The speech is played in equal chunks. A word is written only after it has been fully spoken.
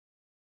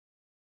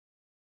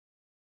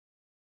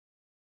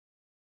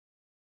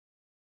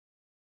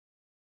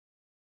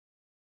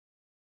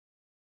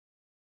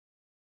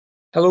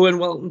Hello and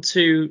welcome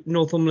to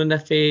Northumberland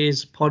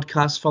FA's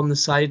podcast from the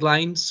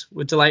sidelines.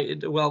 We're delighted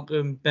to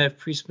welcome Bev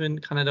Priestman,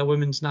 Canada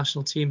Women's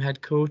National Team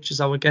head coach,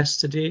 as our guest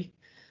today.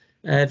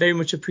 Very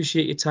much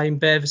appreciate your time,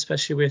 Bev,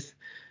 especially with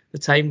the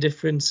time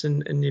difference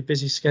and your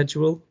busy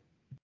schedule.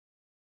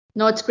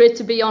 No, it's great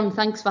to be on.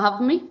 Thanks for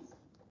having me.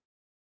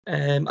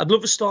 I'd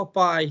love to start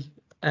by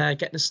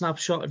getting a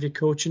snapshot of your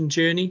coaching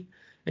journey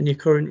and your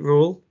current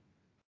role.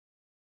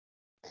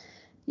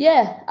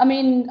 Yeah, I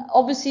mean,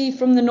 obviously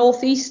from the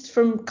northeast,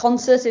 from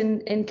Consett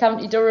in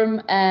County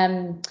Durham,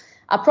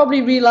 I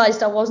probably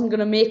realised I wasn't going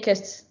to make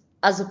it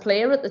as a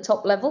player at the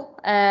top level.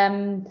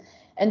 And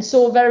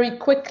so very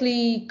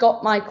quickly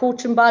got my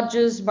coaching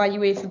badges, my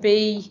UEFA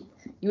B,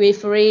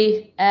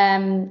 UEFA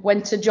A,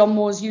 went to John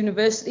Moores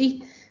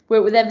University,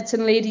 worked with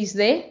Everton ladies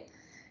there.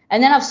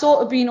 And then I've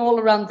sort of been all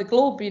around the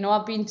globe.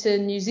 I've been to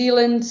New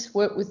Zealand,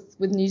 worked with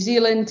New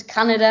Zealand,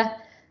 Canada,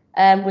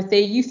 with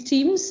their youth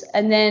teams,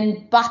 and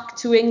then back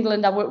to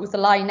England. I worked with the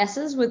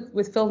Lionesses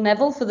with Phil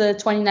Neville for the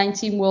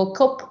 2019 World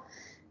Cup.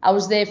 I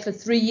was there for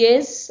 3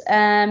 years,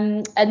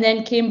 and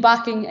then came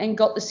back and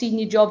got the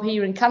senior job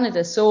here in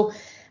Canada. So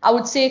I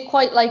would say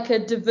quite like a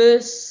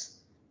diverse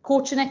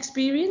coaching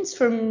experience,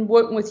 from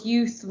working with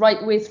youth right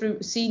the way through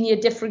to senior,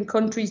 different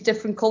countries,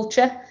 different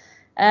culture.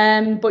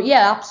 But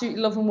yeah,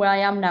 absolutely loving where I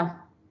am now.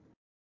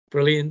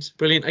 Brilliant.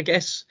 I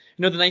guess,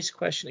 the nice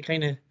question to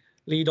kind of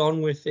lead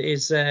on with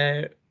is,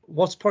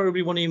 what's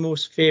probably one of your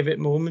most favourite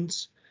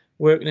moments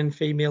working in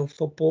female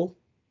football?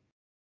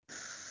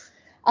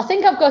 I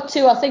think I've got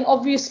two. I think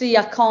obviously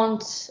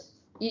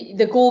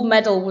the gold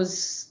medal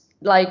was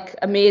like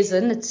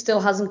amazing. It still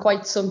hasn't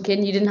quite sunk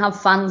in. You didn't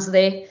have fans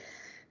there.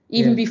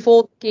 Even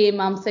before the game,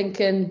 I'm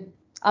thinking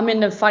I'm in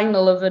the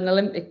final of an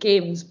Olympic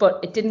Games, but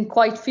it didn't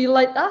quite feel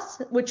like that,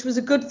 which was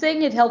a good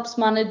thing. It helps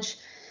manage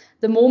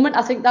the moment.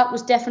 I think that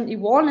was definitely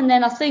one. And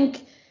then I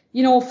think,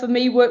 for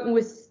me, working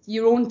with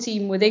your own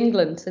team, with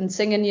England, and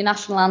singing your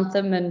national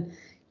anthem, and,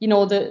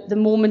 the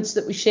moments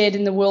that we shared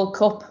in the World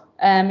Cup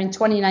in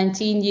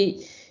 2019,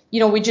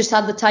 we just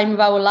had the time of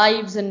our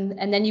lives, and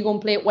then you go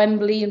and play at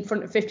Wembley in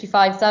front of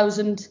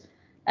 55,000,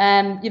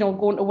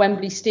 going to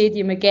Wembley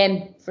Stadium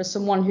again for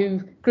someone who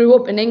grew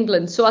up in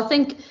England. So I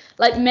think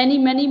like many,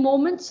 many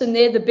moments, and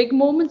they're the big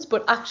moments,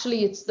 but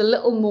actually it's the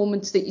little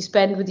moments that you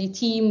spend with your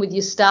team, with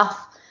your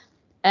staff,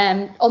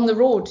 on the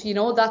road.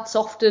 That's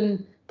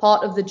often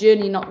part of the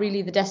journey, not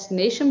really the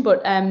destination.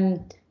 But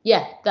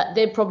that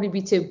they'd probably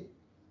be two.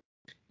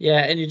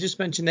 Yeah, and you just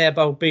mentioned there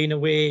about being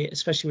away,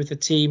 especially with the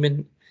team,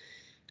 and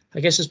I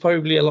guess there's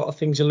probably a lot of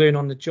things you learn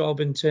on the job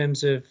in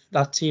terms of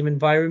that team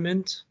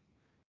environment.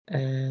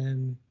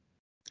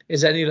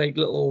 Is there any like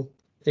little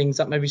things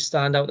that maybe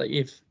stand out that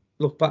you've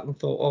looked back and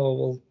thought, oh,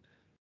 well,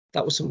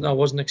 that was something I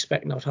wasn't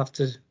expecting I'd have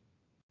to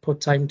put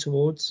time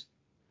towards?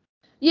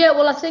 Yeah,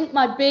 well, I think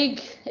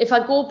if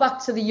I go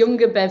back to the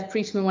younger Bev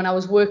Priestman, when I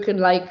was working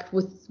like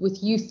with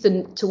youth,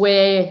 and to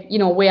where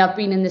I've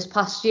been in this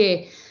past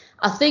year,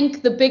 I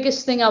think the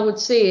biggest thing I would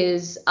say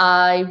is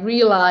I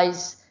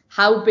realise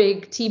how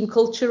big team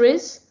culture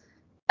is,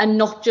 and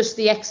not just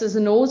the X's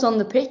and O's on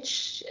the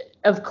pitch.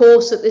 Of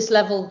course, at this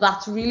level,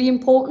 that's really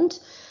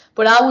important.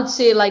 But I would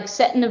say like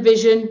setting a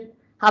vision,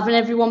 having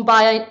everyone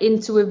buy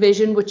into a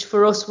vision, which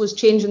for us was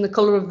changing the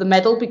colour of the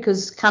medal,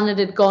 because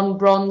Canada had gone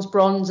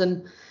bronze,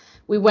 and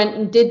we went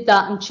and did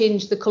that and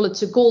changed the colour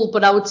to gold.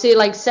 But I would say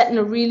like setting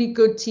a really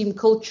good team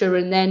culture,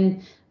 and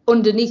then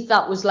underneath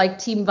that was like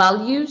team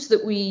values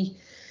that we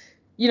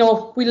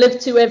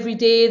lived to every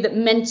day, that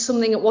meant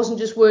something. It wasn't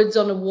just words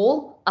on a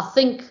wall. I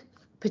think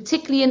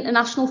particularly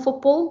international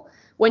football,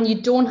 when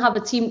you don't have a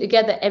team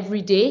together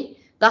every day,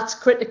 that's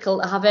critical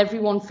to have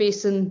everyone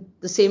facing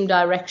the same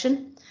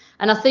direction.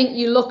 And I think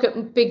you look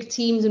at big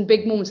teams and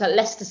big moments, like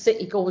Leicester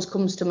City always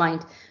comes to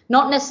mind.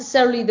 Not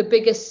necessarily the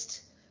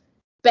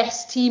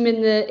best team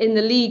in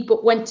the league,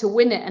 but went to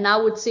win it. And I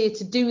would say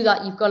to do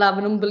that, you've got to have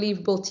an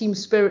unbelievable team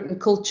spirit and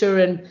culture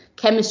and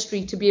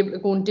chemistry to be able to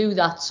go and do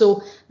that.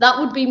 So that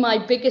would be my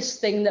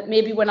biggest thing, that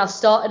maybe when I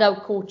started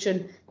out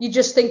coaching, you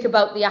just think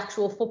about the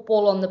actual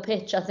football on the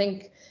pitch. I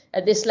think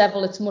at this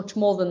level, it's much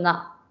more than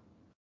that.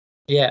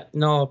 Yeah,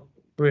 no,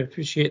 really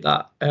appreciate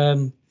that.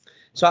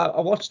 So I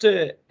watched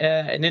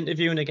an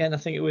interview, and again, I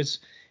think it was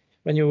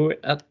when you were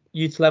at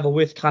youth level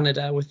with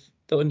Canada, with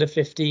the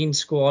under-15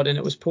 squad, and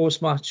it was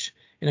post-match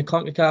in a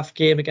CONCACAF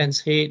game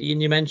against Haiti,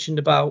 and you mentioned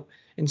about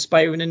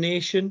inspiring a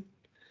nation.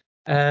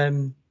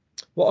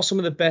 What are some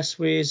of the best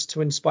ways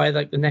to inspire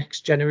like the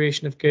next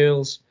generation of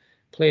girls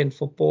playing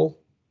football?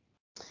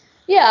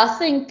 Yeah, I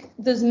think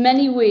there's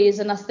many ways,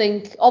 and I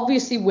think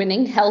obviously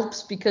winning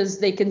helps because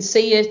they can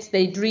see it,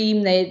 they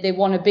dream, they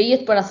want to be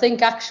it. But I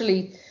think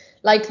actually,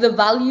 like the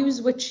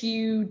values which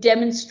you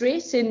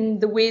demonstrate in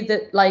the way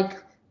that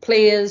like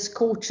players,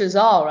 coaches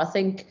are. I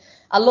think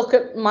I look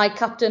at my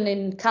captain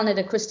in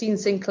Canada, Christine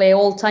Sinclair,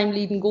 all-time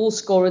leading goal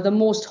scorer, the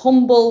most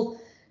humble,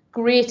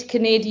 great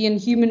Canadian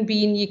human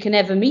being you can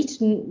ever meet,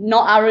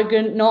 not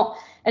arrogant, not.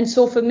 And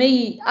so for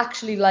me,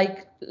 actually,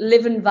 like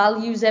living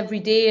values every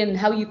day and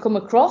how you come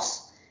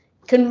across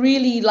can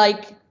really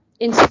like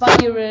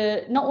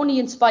not only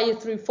inspire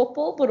through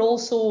football, but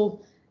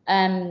also,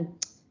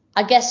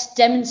 I guess,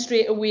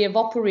 demonstrate a way of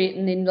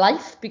operating in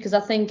life. Because I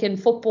think in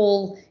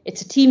football,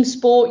 it's a team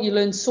sport. You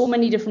learn so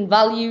many different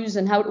values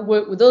and how to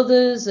work with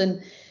others.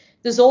 And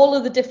there's all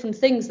of the different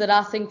things that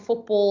I think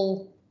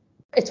football,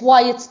 it's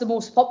why it's the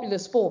most popular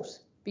sport,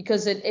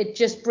 because it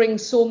just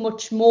brings so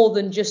much more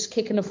than just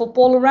kicking a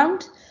football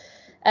around.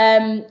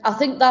 I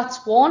think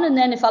that's one. And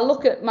then if I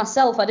look at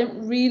myself, I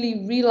didn't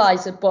really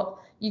realise it, but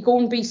you go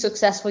and be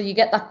successful, you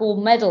get that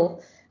gold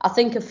medal. I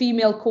think a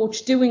female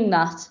coach doing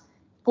that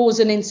goes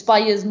and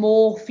inspires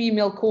more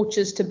female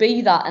coaches to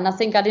be that. And I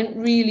think I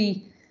didn't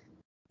really,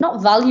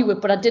 not value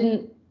it, but I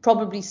didn't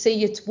probably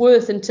see its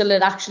worth until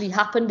it actually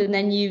happened. And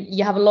then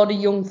you have a lot of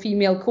young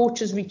female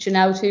coaches reaching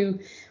out who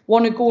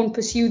want to go and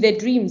pursue their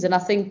dreams. And I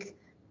think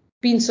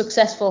being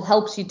successful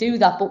helps you do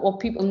that. But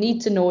what people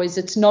need to know is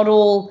it's not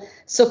all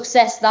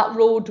success. That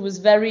road was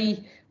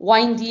very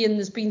windy and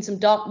there's been some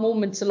dark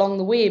moments along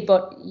the way,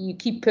 but you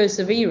keep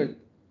persevering.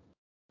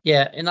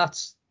 Yeah, and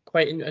that's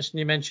quite interesting.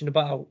 You mentioned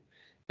about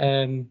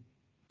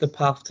the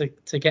path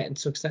to getting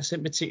success,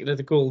 in particular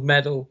the gold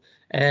medal,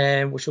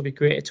 which will be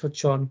great to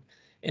touch on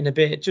in a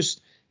bit.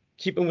 Just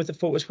keeping with the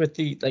focus with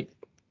the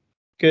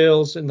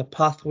girls and the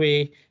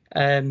pathway.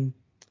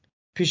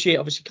 Appreciate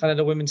obviously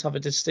Canada Women's have a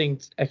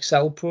distinct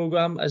Excel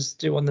program as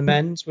do on the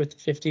men's with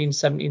 15s,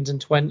 17s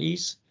and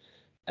 20s.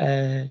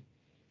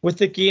 With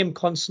the game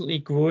constantly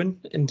growing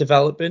and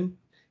developing,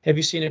 have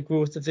you seen a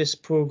growth of this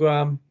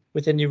program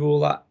within your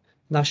role at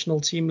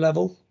national team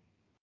level?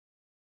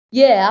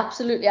 Yeah,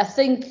 absolutely. I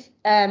think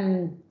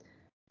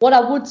what I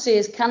would say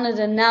is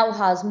Canada now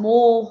has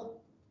more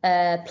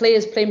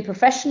players playing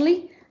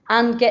professionally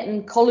and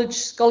getting college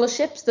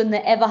scholarships than they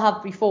ever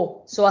have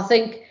before. So I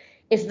think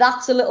if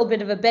that's a little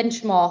bit of a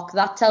benchmark,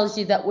 that tells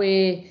you that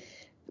we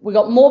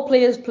got more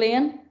players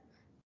playing,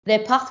 their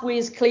pathway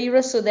is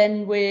clearer, so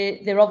then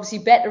they're obviously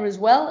better as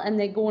well, and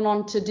they're going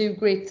on to do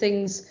great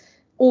things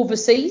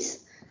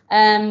overseas.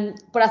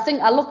 But I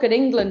think I look at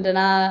England and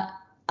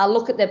I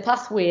look at their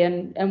pathway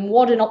and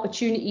what an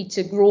opportunity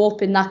to grow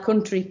up in that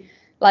country.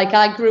 Like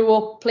I grew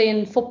up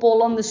playing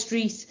football on the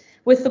street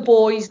with the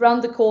boys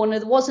round the corner.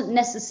 There wasn't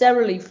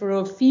necessarily for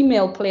a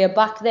female player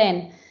back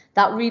then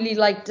that really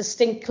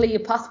distinct clear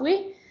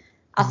pathway.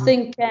 I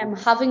think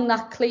having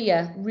that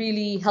clear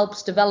really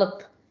helps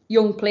develop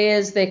young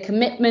players, their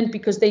commitment,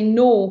 because they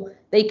know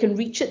they can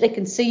reach it, they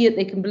can see it,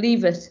 they can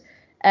believe it.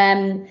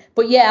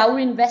 But yeah, our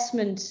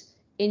investment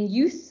in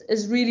youth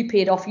has really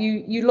paid off.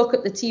 You look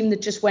at the team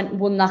that just went and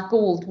won that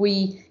gold.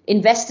 We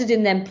invested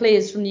in them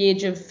players from the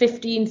age of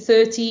 15,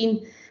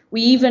 13.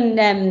 We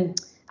even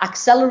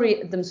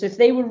accelerated them. So if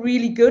they were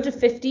really good at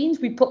 15s,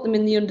 we put them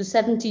in the under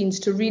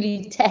 17s to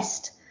really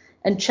test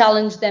and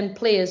challenge them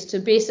players to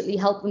basically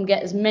help them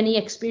get as many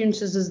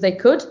experiences as they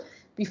could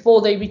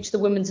before they reach the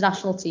women's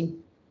national team.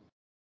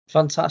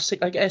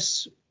 Fantastic. I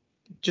guess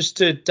just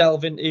to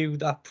delve into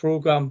that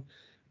program,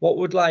 what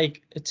would a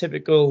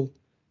typical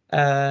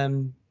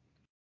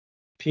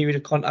period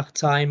of contact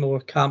time or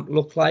camp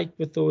look like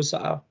with those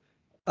that are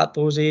at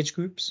those age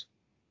groups?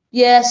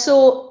 Yeah,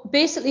 so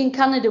basically in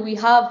Canada we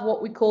have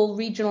what we call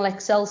regional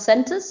Excel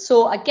centres.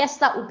 So I guess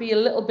that would be a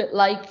little bit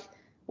like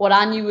what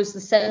I knew as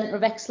the centre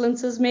of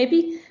excellences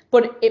maybe,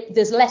 but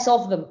there's less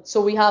of them.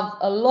 So we have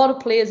a lot of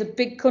players, a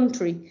big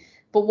country,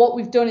 but what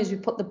we've done is we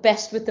put the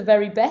best with the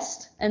very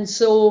best. And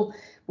so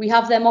we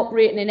have them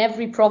operating in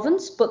every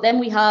province, but then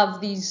we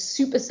have these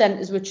super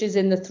centres, which is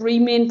in the 3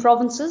 main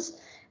provinces.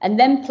 And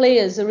then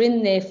players are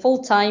in there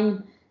full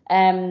time,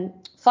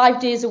 5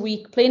 days a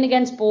week, playing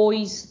against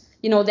boys.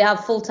 You know, they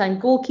have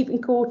full-time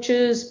goalkeeping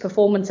coaches,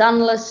 performance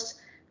analysts,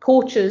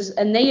 coaches,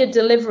 and they are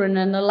delivering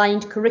an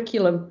aligned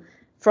curriculum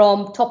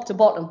from top to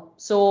bottom.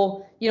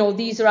 So,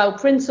 these are our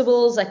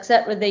principles,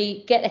 etc.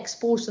 They get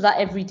exposed to that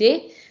every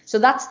day. So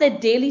that's their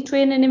daily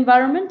training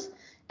environment.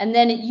 And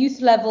then at youth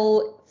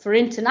level for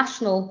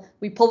international,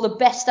 we pull the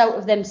best out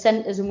of them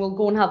centres and we'll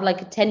go and have a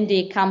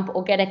 10-day camp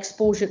or get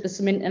exposure to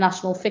some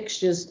international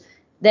fixtures.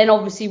 Then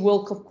obviously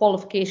World Cup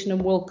qualification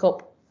and World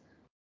Cup.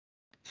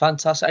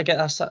 Fantastic. I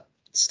guess that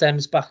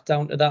stems back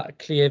down to that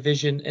clear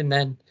vision and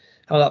then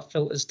how that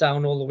filters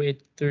down all the way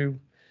through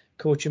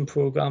coaching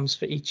programs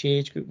for each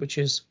age group, which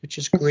is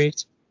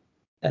great.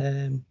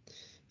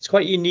 It's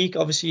quite unique.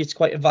 Obviously, it's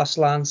quite a vast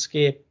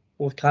landscape,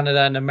 both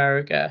Canada and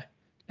America.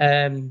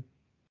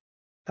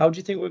 How do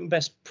you think we can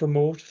best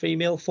promote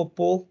female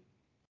football?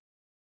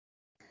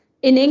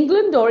 In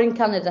England or in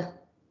Canada?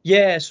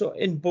 Yeah, so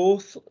in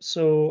both.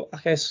 So I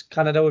guess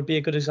Canada would be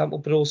a good example,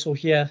 but also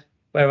here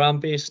where I'm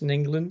based in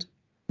England.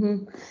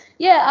 Mm-hmm.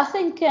 Yeah, I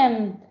think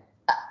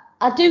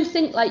I do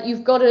think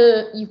you've got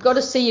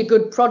to see a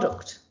good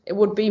product. It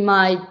would be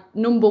my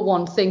number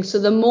one thing. So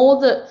the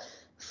more that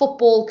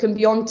football can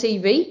be on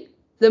TV,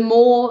 the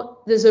more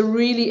there's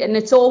and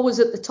it's always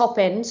at the top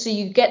end. So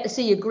you get to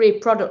see a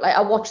great product.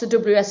 I watch the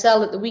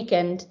WSL at the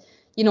weekend.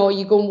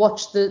 You go and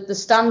watch the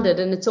standard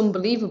and it's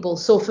unbelievable.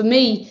 So for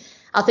me,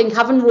 I think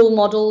having role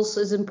models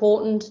is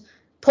important.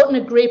 Putting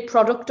a great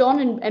product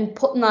on and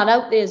putting that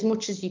out there as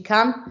much as you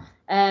can.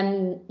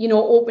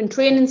 open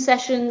training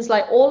sessions,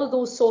 like all of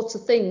those sorts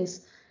of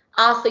things,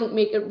 I think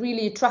make it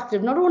really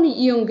attractive, not only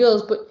young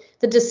girls, but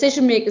the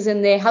decision makers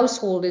in their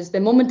household, is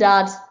their mum and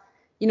dad.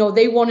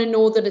 They want to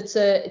know that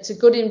it's a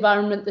good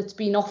environment that's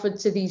been offered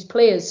to these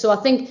players. So I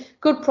think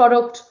good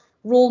product,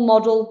 role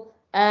model,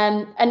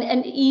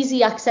 and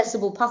easy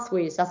accessible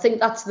pathways. I think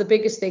that's the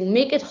biggest thing.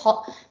 Make it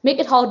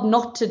hard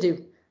not to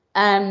do.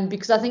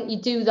 Because I think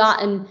you do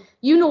that, and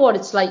you know what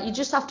it's like. You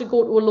just have to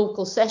go to a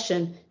local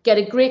session, get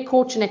a great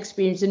coaching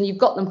experience, and you've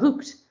got them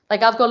hooked.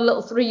 Like, I've got a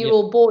little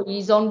 3-year-old boy.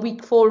 He's on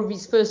week 4 of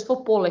his first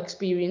football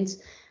experience,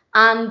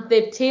 and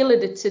they've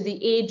tailored it to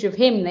the age of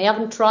him. They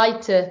haven't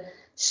tried to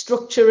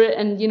structure it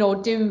and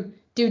do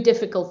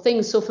difficult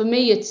things. So for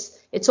me,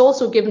 it's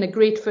also given a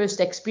great first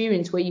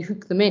experience where you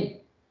hook them in.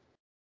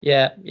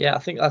 Yeah, I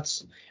think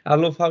I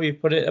love how you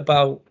put it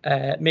about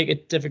make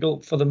it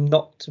difficult for them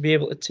not to be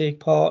able to take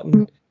part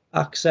and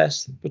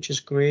access, which is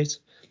great.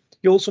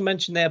 You also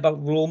mentioned there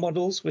about role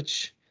models,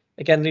 which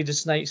again leads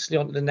us nicely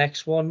onto the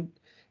next one.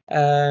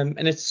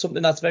 And it's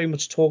something that's very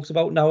much talked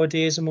about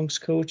nowadays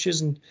amongst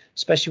coaches, and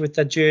especially with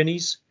their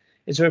journeys.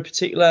 Is there a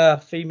particular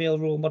female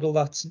role model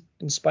that's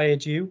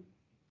inspired you?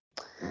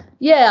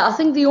 Yeah, I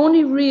think the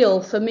only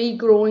real for me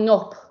growing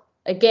up,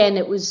 again,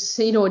 it was,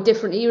 a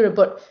different era,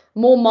 but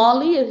Mo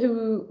Marley,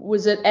 who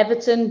was at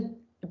Everton,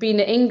 being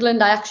at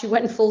England, I actually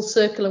went full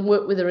circle and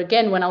worked with her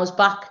again when I was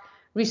back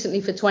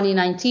recently for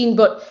 2019.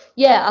 But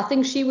yeah, I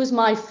think she was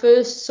my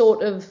first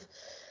sort of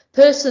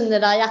person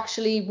that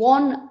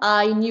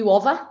I knew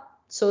of her.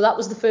 So that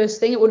was the first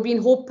thing. It would have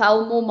been Hope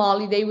Powell, Mo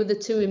Marley. They were the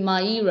two in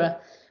my era.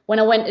 When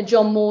I went to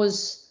John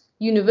Moores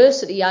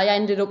University, I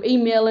ended up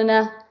emailing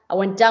her. I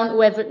went down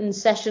to Everton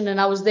session,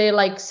 and I was there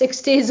like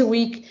 6 days a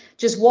week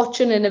just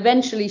watching, and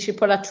eventually she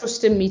put her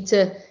trust in me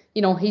to,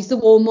 he's the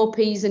warm-up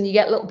piece and you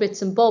get little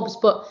bits and bobs.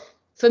 But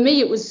for me,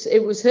 it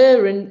was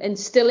her, and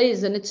still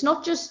is. And it's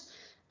not just,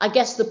 I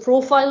guess, the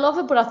profile of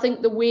her, but I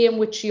think the way in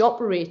which she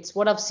operates.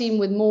 What I've seen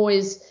with Mo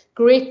is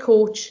great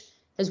coach,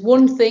 has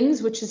won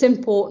things, which is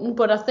important,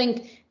 but I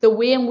think the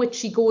way in which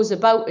she goes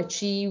about it,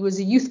 she was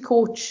a youth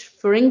coach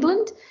for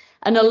England,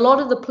 and a lot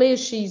of the players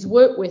she's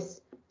worked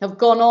with have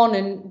gone on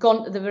and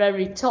gone to the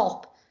very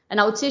top. And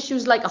I would say she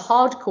was like a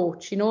hard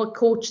coach, a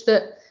coach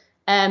that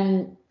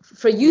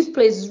for youth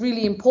players is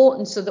really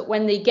important, so that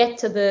when they get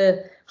to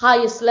the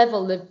highest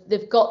level,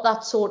 they've got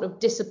that sort of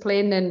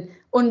discipline and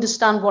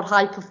understand what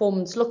high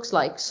performance looks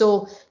like.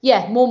 So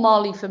yeah, Mo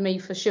Marley for me,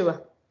 for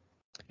sure.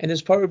 And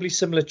there's probably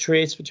similar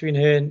traits between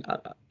her and,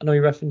 I know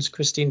you referenced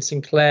Christine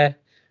Sinclair,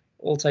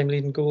 all-time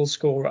leading goal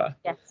scorer.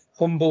 Yes.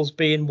 Humbles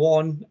being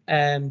one.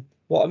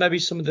 What are maybe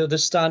some of the other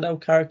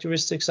standout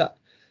characteristics that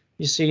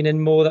you've seen in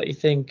Mo that you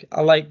think,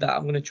 I like that,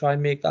 I'm going to try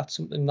and make that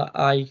something that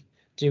I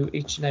do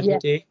each and every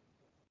day?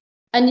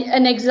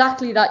 And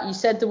exactly that, you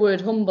said the word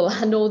humble.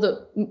 I know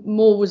that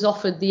Mo was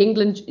offered the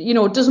England,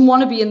 doesn't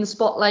want to be in the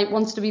spotlight,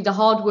 wants to be the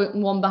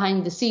hard-working one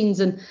behind the scenes.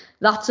 And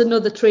that's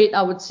another trait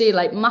I would say,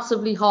 like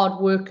massively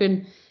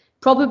hard-working,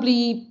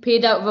 probably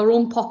paid out of her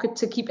own pocket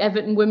to keep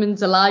Everton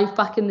Women's alive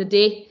back in the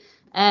day.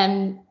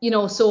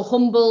 So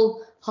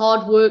humble,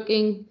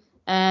 hard-working.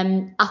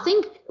 I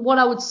think what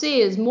I would say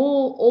is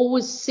Mo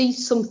always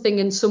sees something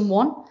in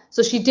someone.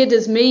 So she did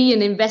as me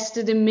and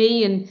invested in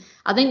me, and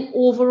I think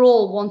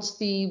overall wants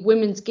the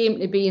women's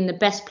game to be in the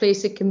best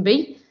place it can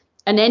be.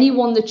 And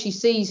anyone that she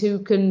sees who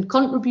can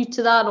contribute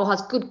to that or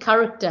has good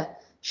character,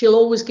 she'll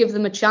always give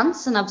them a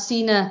chance. And I've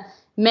seen her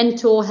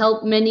mentor,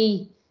 help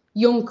many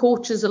young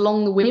coaches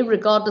along the way,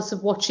 regardless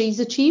of what she's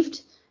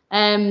achieved.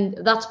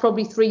 That's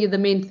probably 3 of the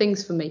main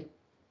things for me.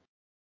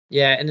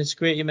 Yeah, and it's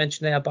great you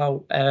mentioned there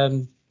about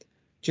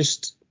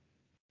just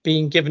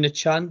being given a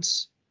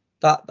chance.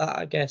 That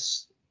I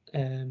guess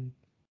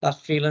that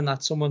feeling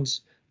that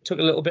someone's took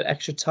a little bit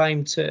extra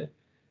time to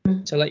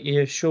let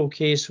you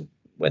showcase,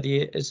 whether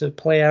you as a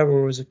player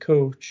or as a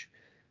coach.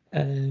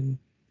 I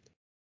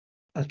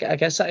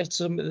guess that it's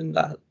something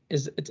that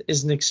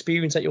is an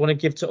experience that you want to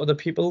give to other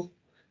people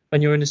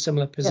when you're in a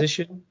similar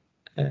position.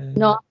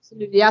 No,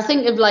 absolutely. I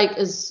think of like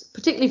as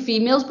particularly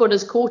females, but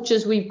as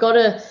coaches, we've got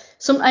to,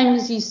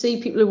 sometimes you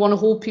see people who want to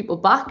hold people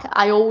back.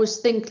 I always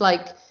think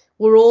like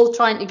we're all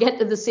trying to get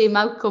to the same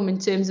outcome in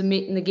terms of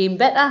making the game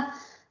better.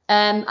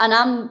 And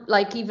I'm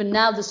like, even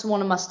now, there's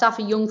one of my staff,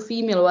 a young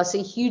female who I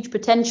see huge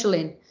potential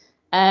in.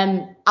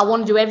 I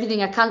want to do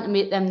everything I can to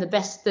make them the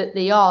best that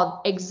they are,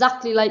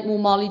 exactly like Mo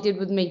Marley did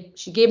with me.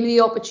 She gave me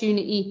the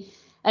opportunity,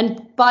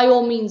 and by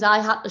all means, I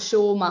had to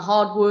show my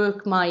hard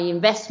work, my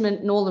investment,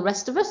 and all the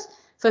rest of it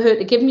for her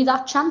to give me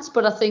that chance.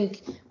 But I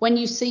think when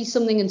you see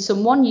something in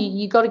someone,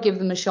 you got to give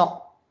them a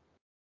shot.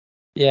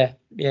 Yeah,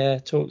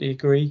 totally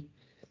agree.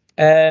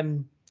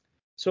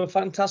 So a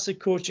fantastic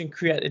coaching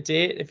career to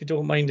date, if you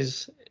don't mind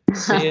us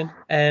saying.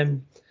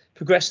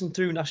 Progressing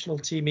through national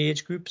team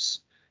age groups.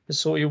 I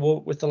saw you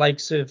work with the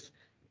likes of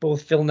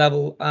both Phil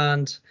Neville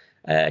and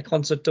a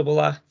concert double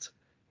act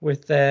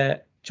with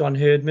John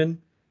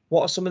Herdman.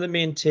 What are some of the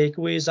main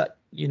takeaways that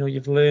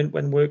you've learned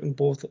when working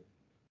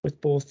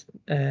with both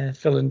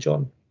Phil and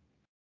John?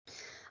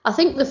 I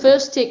think the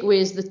first takeaway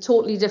is the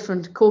totally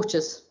different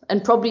coaches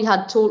and probably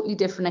had totally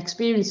different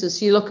experiences.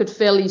 So you look at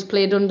Phil, he's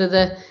played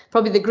under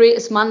probably the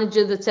greatest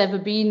manager that's ever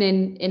been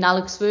in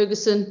Alex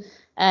Ferguson,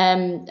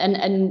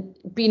 and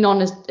been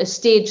on a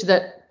stage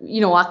that,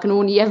 I can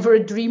only ever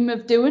dream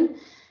of doing.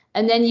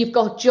 And then you've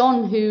got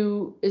John,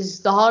 who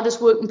is the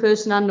hardest working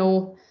person I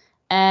know,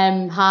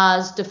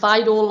 has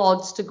defied all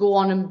odds to go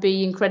on and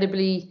be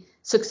incredibly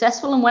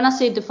successful. And when I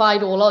say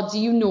defied all odds,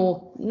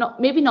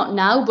 maybe not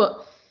now,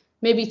 but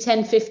maybe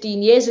 10,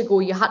 15 years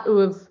ago, you had to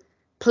have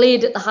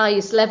played at the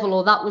highest level,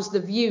 or that was the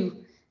view,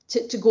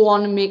 to go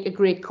on and make a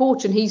great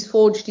coach. And he's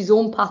forged his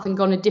own path and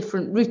gone a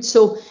different route.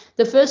 So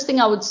the first thing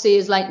I would say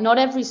is, like, not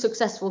every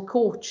successful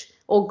coach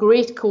or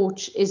great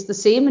coach is the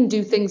same and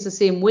do things the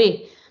same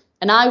way.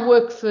 And I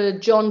worked for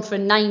John for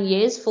 9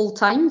 years full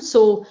time.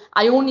 So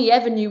I only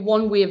ever knew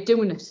one way of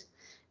doing it.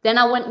 Then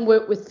I went and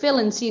worked with Phil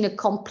and seen a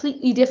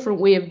completely different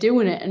way of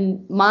doing it.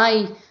 And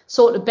my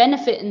sort of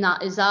benefit in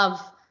that is I've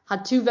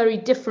had two very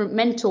different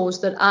mentors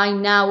that I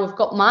now have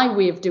got my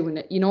way of doing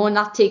it, and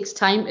that takes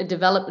time to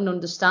develop and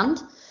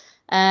understand.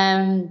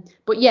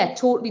 But yeah,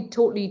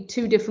 totally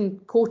two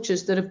different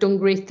coaches that have done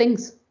great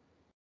things.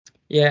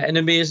 Yeah, and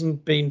amazing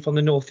being from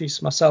the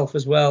Northeast myself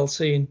as well,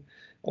 seeing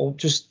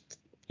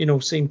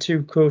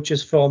two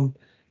coaches from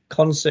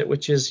Consett,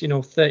 which is,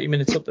 30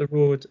 minutes up the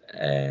road.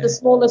 The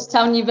smallest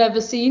town you've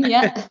ever seen,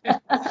 yeah.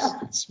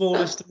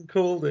 Smallest and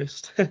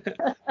coldest.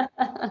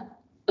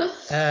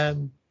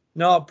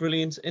 No,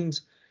 brilliant. And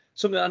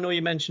something I know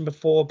you mentioned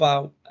before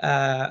about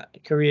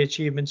career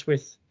achievements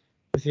with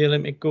the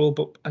Olympic gold,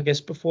 but I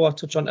guess before I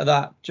touch on to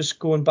that, just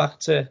going back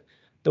to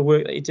the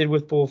work that you did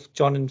with both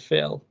John and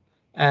Phil,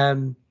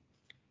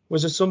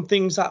 was there some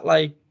things that,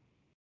 like,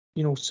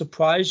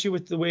 surprised you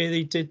with the way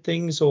they did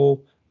things, or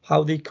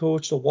how they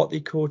coached, or what they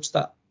coached,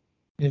 that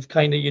have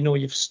kind of,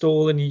 you've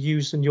stolen, you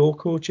used in your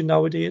coaching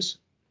nowadays?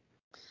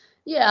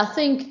 Yeah, I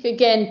think,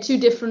 again, two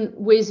different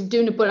ways of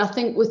doing it, but I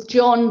think with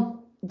John,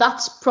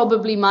 that's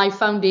probably my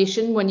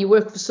foundation. When you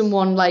work for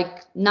someone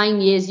like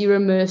 9 years, you're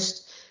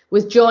immersed.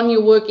 With John, you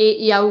work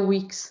 80-hour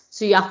weeks,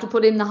 so you have to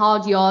put in the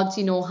hard yards,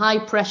 high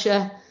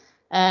pressure.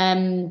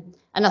 And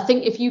I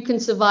think if you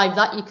can survive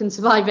that, you can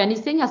survive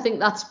anything. I think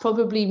that's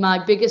probably my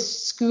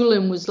biggest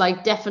schooling, was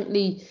like,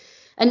 definitely.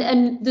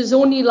 And there's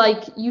only,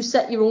 like, you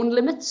set your own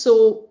limits.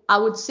 So I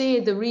would say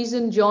the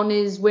reason John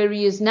is where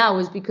he is now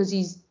is because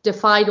he's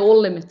defied all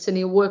limits, and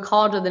he'll work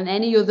harder than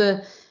any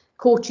other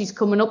coach he's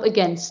coming up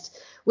against.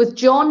 With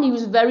John, he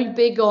was very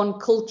big on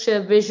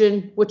culture,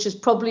 vision, which is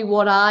probably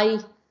what I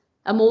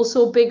am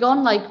also big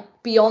on, like,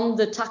 beyond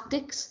the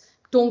tactics.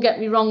 Don't get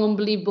me wrong,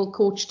 unbelievable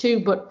coach too,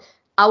 but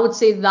I would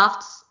say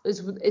that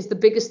is the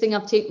biggest thing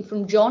I've taken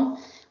from John.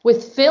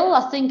 With Phil,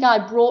 I think I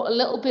brought a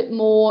little bit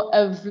more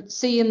of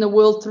seeing the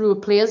world through a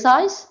player's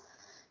eyes.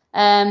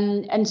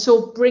 And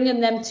so bringing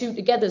them two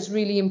together is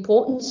really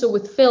important. So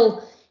with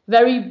Phil,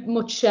 very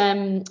much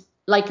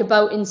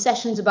about in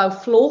sessions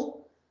about flow.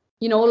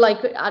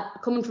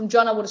 Coming from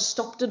John, I would have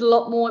stopped it a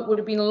lot more. It would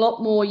have been a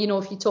lot more,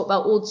 if you talk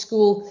about old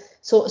school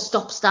sort of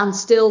stop, stand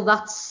still,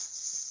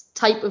 that's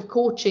type of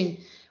coaching.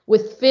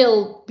 With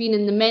Phil, being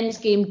in the men's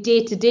game,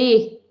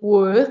 day-to-day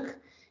work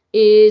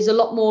is a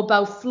lot more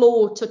about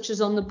flow,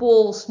 touches on the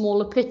ball,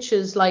 smaller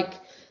pitches. Like,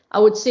 I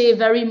would say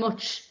very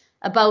much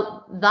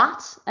about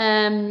that,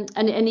 and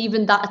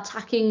even that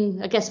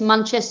attacking, I guess,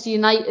 Manchester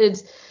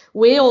United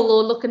way,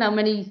 although looking how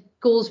many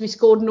goals we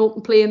scored in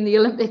open play in the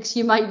Olympics,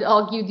 you might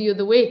argue the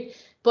other way.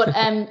 But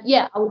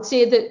yeah, I would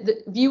say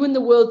that viewing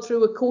the world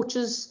through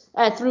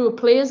through a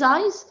player's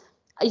eyes,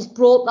 he's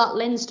brought that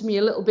lens to me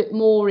a little bit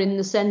more, in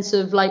the sense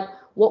of, like,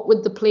 what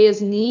would the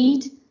players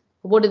need?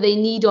 What do they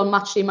need on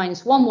match day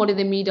 -1? What do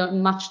they need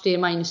on match day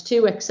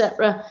 -2,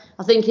 etc.?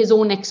 I think his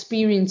own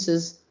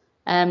experiences,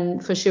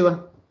 for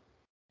sure.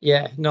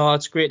 Yeah, no,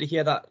 it's great to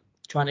hear that.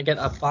 Trying to get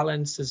that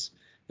balance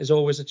is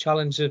always a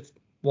challenge of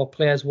what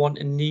players want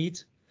and need.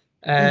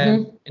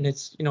 And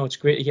it's, it's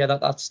great to hear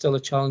that that's still a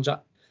challenge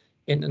at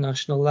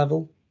international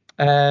level.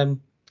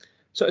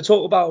 So to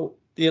talk about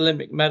the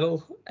Olympic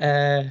medal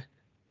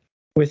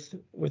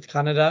with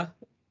Canada,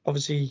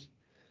 obviously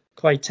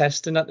quite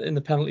testing in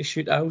the penalty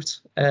shootout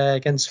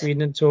against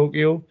Sweden in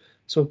Tokyo.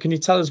 So can you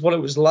tell us what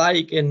it was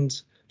like,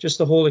 and just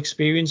the whole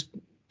experience,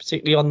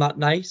 particularly on that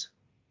night?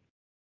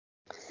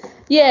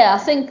 Yeah, I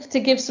think, to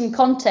give some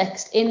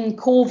context, in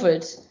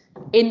COVID,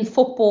 in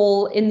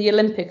football, in the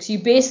Olympics, you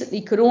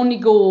basically could only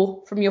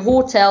go from your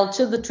hotel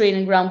to the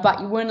training ground back.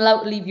 You weren't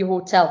allowed to leave your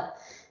hotel.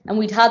 And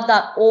we'd had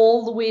that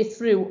all the way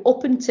through,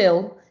 up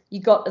until you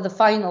got to the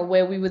final,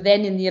 where we were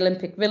then in the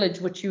Olympic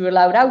Village, which you were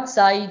allowed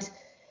outside.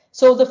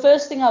 So the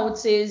first thing I would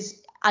say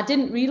is, I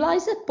didn't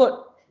realise it,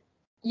 but,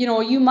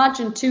 you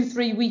imagine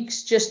 2-3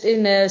 weeks just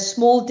in a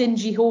small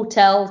dingy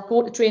hotel,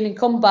 go to training,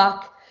 come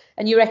back,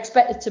 and you're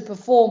expected to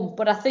perform.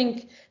 But I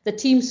think the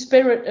team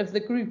spirit of the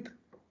group,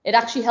 it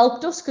actually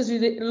helped us, because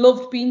we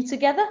loved being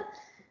together.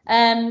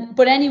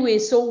 But anyway,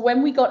 so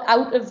when we got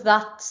out of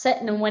that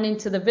setting and went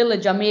into the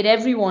village, I made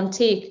everyone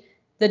take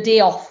the day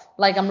off.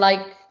 I'm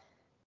like,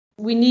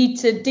 we need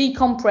to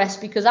decompress,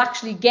 because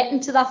actually getting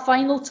to that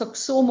final took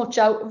so much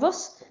out of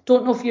us.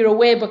 Don't know if you're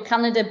aware, but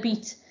Canada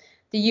beat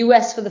the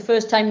US for the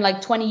first time in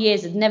like 20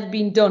 years. It'd never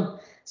been done.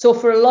 So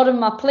for a lot of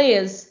my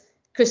players,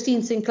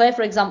 Christine Sinclair,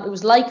 for example, it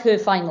was like her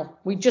final.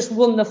 We just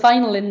won the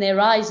final in their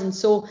eyes. And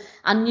so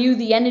I knew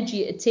the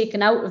energy it had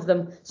taken out of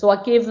them. So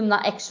I gave them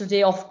that extra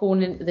day off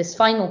going into this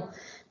final.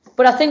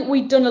 But I think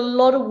we'd done a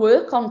lot of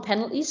work on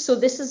penalties. So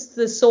this is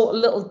the sort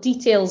of little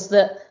details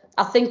that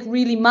I think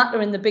really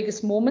matter in the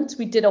biggest moments.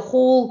 We did a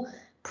whole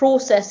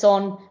process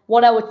on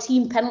what our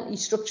team penalty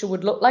structure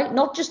would look like,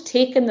 not just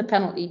taking the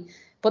penalty,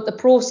 but the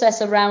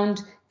process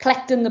around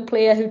collecting the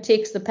player who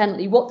takes the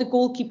penalty, what the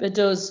goalkeeper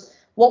does,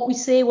 what we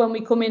say when we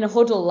come in a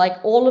huddle, like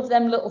all of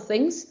them little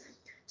things.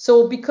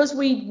 So because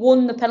we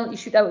won the penalty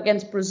shootout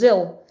against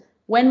Brazil,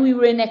 when we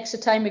were in extra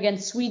time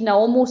against Sweden, I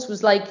almost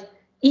was like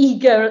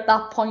eager at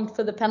that point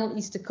for the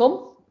penalties to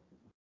come.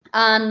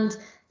 And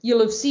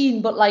you'll have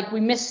seen, but like we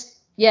missed,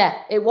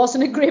 it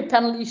wasn't a great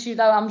penalty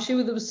shootout. I'm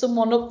sure there was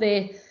someone up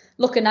there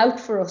looking out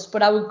for us,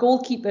 but our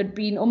goalkeeper had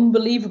been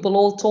unbelievable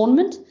all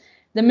tournament.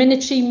 The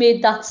minute she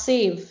made that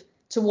save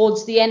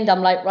towards the end,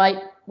 I'm like,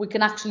 right, we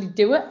can actually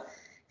do it.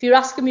 If you're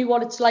asking me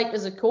what it's like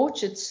as a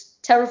coach, it's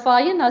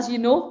terrifying, as you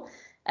know.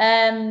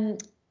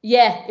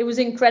 It was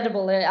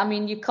incredible. I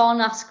mean, you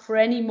can't ask for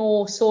any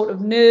more sort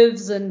of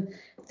nerves and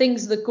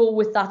things that go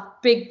with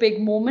that big,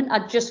 big moment.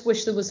 I just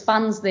wish there was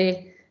fans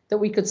there that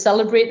we could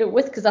celebrate it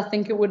with, because I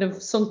think it would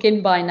have sunk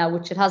in by now,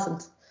 which it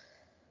hasn't.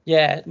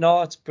 Yeah,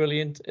 no, it's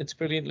brilliant. It's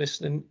brilliant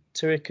listening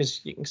to it,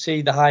 because you can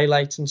see the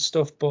highlights and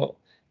stuff, but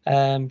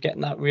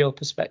getting that real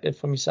perspective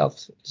from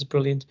yourself is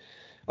brilliant.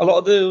 A lot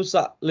of those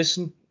that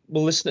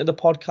will listen to the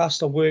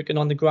podcast are working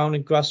on the ground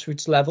and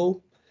grassroots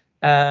level.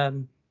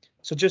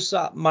 So just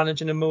that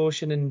managing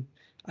emotion and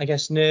I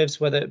guess nerves,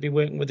 whether it be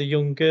working with a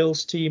young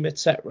girls team,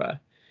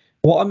 etc.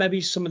 What are maybe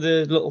some of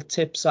the little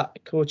tips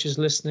that coaches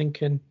listening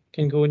can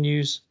go and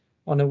use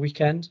on a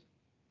weekend?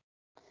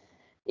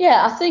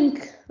 Yeah, I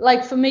think,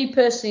 like for me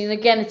personally, and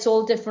again, it's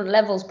all different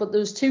levels, but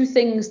there's two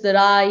things that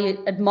I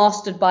had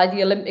mastered by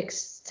the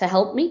Olympics to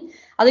help me.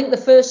 I think the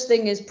first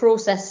thing is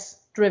process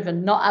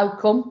driven, not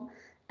outcome.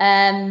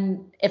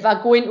 If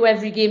I go into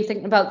every game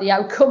thinking about the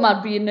outcome,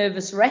 I'd be a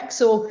nervous wreck.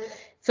 So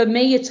for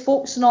me, it's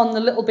focusing on the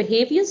little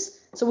behaviours.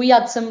 So we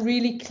had some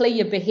really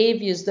clear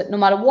behaviours that no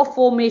matter what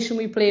formation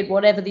we played,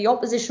 whatever the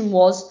opposition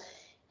was,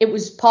 it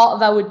was part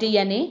of our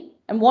DNA.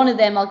 And one of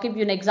them, I'll give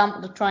you an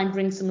example to try and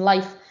bring some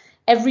life.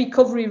 Every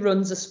recovery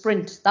run's a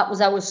sprint. That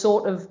was our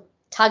sort of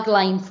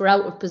tagline for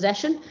out of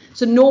possession.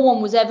 So no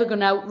one was ever going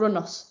to outrun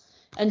us.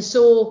 And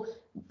so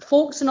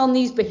focusing on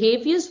these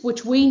behaviours,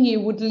 which we knew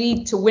would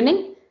lead to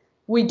winning,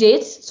 we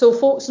did. So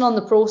focusing on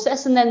the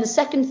process. And then the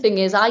second thing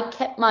is I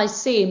kept my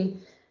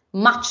same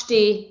match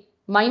day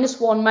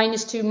 -1,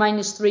 -2,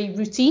 -3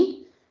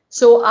 routine.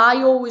 So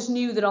I always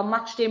knew that on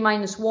match day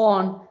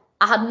 -1,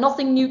 I had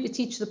nothing new to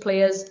teach the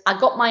players. I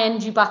got my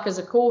energy back as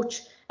a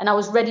coach, and I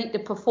was ready to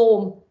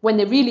perform when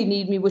they really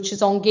need me, which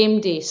is on game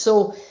day.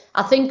 So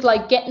I think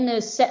like getting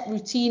a set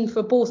routine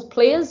for both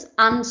players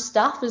and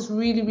staff is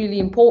really, really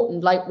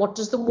important. Like, what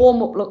does the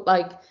warm-up look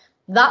like?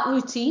 That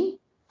routine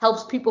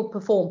helps people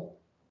perform.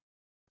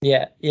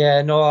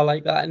 Yeah, no, I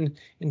like that.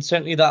 And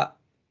certainly that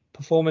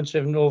performance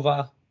driven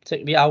over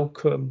particularly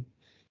outcome,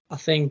 I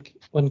think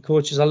when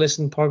coaches are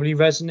listening probably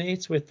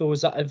resonates with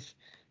those that have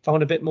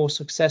found a bit more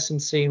success in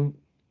seeing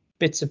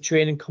bits of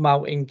training come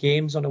out in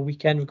games on a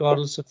weekend,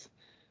 regardless of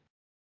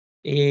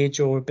age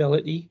or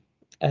ability.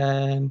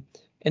 And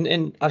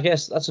I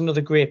guess that's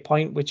another great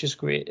point, which is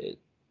great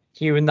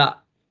hearing that,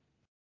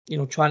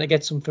 trying to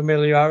get some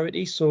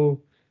familiarity.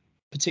 So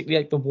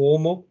particularly like the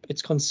warm up,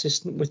 it's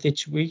consistent with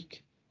each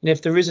week. And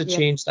if there is a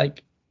change,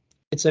 like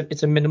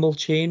it's a minimal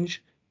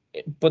change,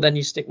 but then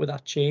you stick with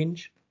that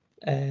change.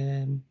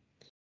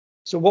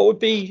 So what would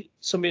be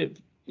some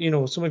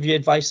of your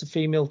advice to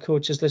female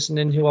coaches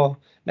listening who are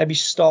maybe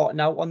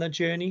starting out on their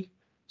journey,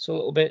 so a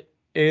little bit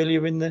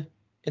earlier in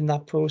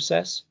that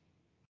process?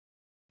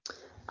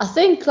 I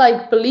think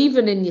like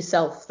believing in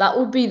yourself, that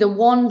would be the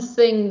one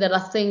thing that I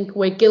think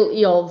we're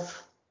guilty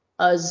of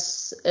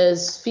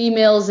as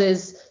females.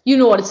 Is, you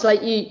know what it's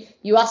like,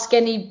 you ask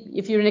any,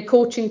 if you're in a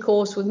coaching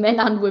course with men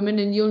and women,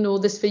 and you'll know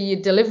this for you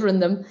delivering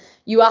them,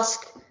 you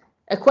ask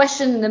a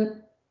question,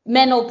 the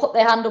men will put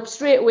their hand up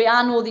straight away,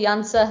 I know the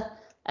answer.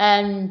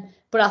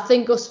 But I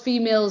think us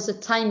females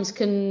at times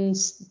can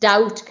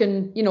doubt,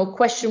 can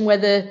question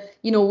whether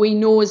we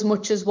know as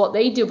much as what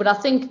they do. But I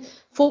think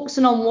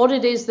focusing on what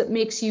it is that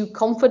makes you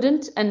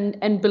confident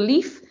and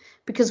belief,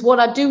 because what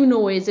I do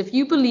know is if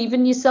you believe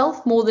in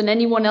yourself more than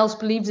anyone else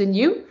believes in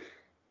you,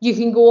 you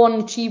can go on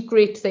and achieve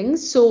great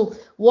things. So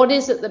what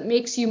is it that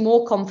makes you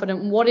more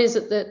confident, and what is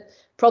it that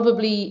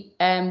probably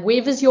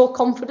wavers your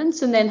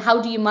confidence? And then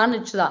how do you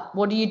manage that?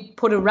 What do you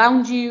put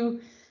around you?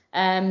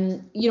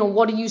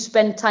 What do you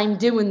spend time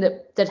doing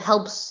that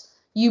helps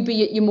you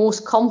be at your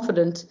most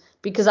confident?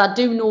 Because I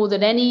do know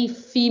that any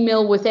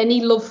female with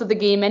any love for the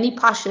game, any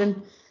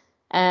passion,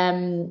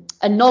 and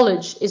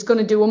knowledge is going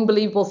to do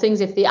unbelievable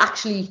things if they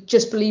actually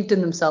just believed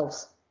in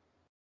themselves.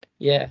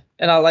 Yeah,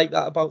 and I like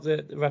that about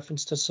the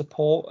reference to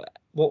support.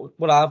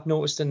 What I've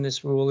noticed in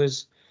this role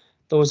is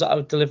those that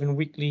are delivering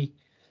weekly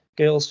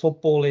girls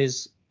football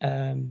is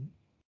and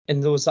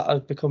those that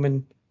are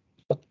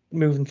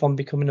moving from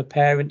becoming a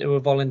parent to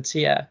a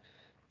volunteer,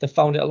 they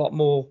found it a lot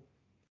more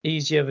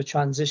easier of a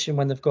transition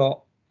when they've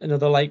got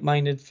another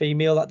like-minded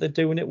female that they're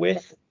doing it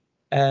with.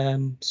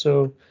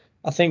 So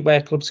I think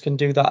where clubs can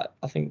do that,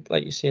 I think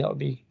like you say, that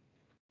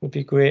would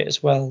be great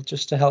as well,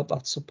 just to help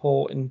that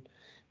support and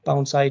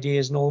bounce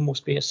ideas and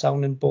almost be a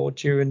sounding board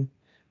during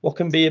what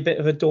can be a bit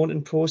of a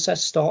daunting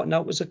process starting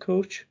out as a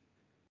coach.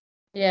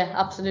 Yeah,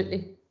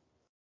 absolutely.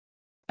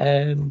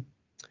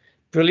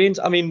 Brilliant.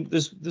 I mean,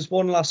 there's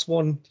one last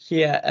one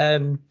here.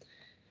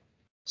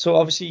 So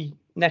obviously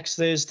next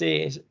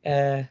Thursday,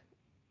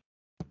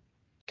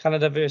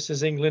 Canada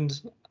versus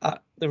England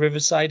at the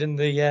Riverside in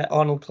the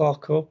Arnold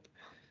Clark Cup.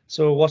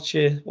 So what's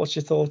your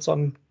thoughts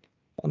on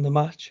the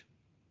match?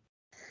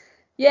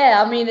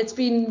 Yeah, I mean, it's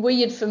been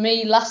weird for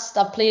me. Last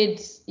I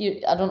played,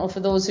 I don't know,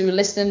 for those who are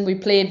listening, we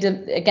played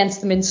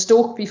against them in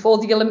Stoke before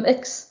the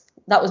Olympics.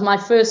 That was my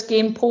first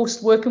game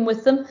post working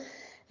with them.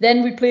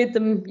 Then we played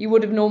them, you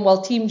would have known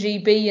well, Team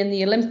GB in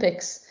the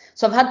Olympics.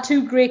 So I've had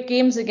 2 great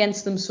games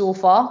against them so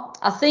far.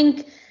 I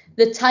think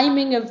the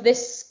timing of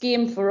this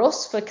game for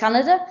us, for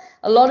Canada,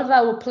 a lot of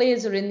our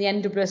players are in the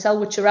NWSL,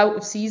 which are out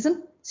of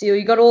season. So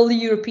you got all the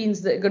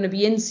Europeans that are going to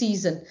be in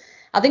season.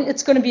 I think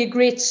it's going to be a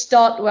great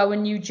start to our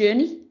new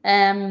journey.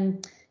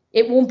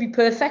 It won't be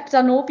perfect,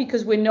 I know,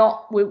 because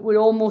we're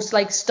almost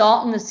like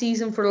starting the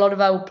season for a lot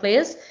of our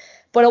players.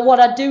 But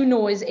what I do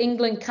know is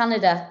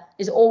England-Canada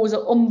is always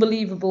an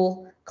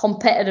unbelievable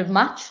competitive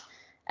match.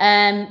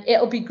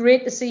 It'll be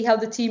great to see how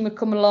the team are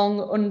coming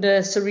along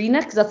under Serena,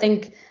 because I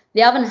think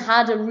they haven't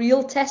had a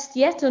real test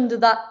yet under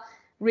that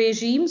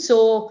regime.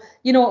 So,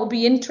 it'll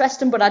be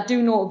interesting, but I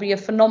do know it'll be a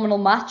phenomenal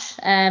match.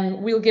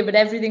 We'll give it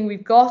everything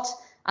we've got.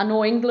 I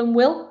know England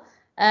will.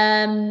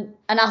 And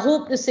I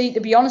hope to see, to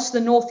be honest, the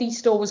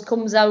Northeast always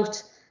comes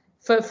out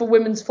for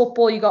women's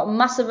football. You got a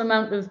massive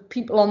amount of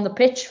people on the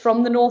pitch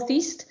from the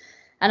Northeast.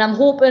 And I'm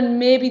hoping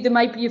maybe there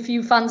might be a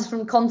few fans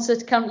from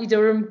Concert, County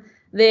Durham,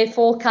 there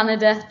for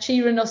Canada,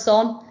 cheering us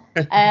on,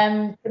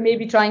 to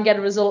maybe try and get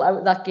a result out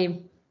of that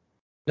game.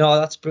 No,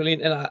 that's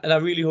brilliant, and I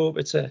really hope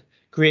it's a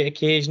great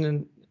occasion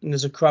and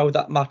there's a crowd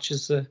that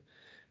matches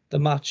the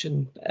match,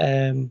 and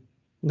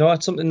no,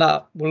 it's something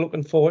that we're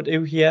looking forward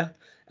to here.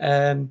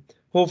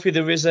 Hopefully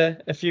there is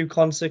a few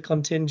concert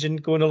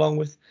contingent going along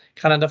with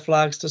Canada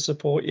flags to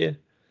support you.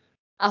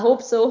 I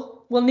hope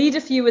so. We'll need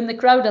a few in the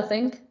crowd, I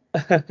think.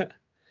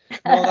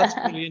 No, that's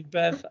brilliant,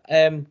 Bev.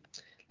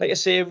 Like I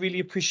say, I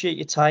really appreciate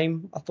your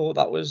time. I thought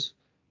that was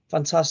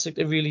fantastic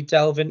to really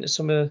delve into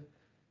some of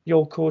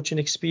your coaching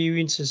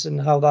experiences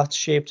and how that's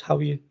shaped how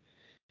you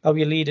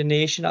lead a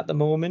nation at the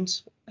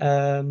moment.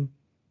 And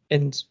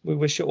we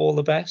wish you all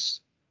the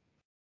best.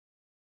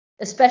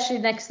 Especially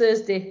next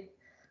Thursday.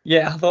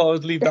 Yeah, I thought I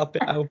would leave that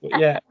bit out, but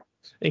yeah,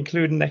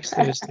 including next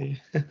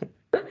Thursday.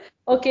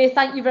 Okay,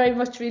 thank you very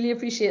much. Really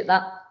appreciate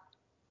that.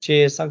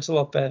 Cheers. Thanks a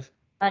lot, Bev.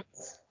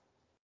 Thanks.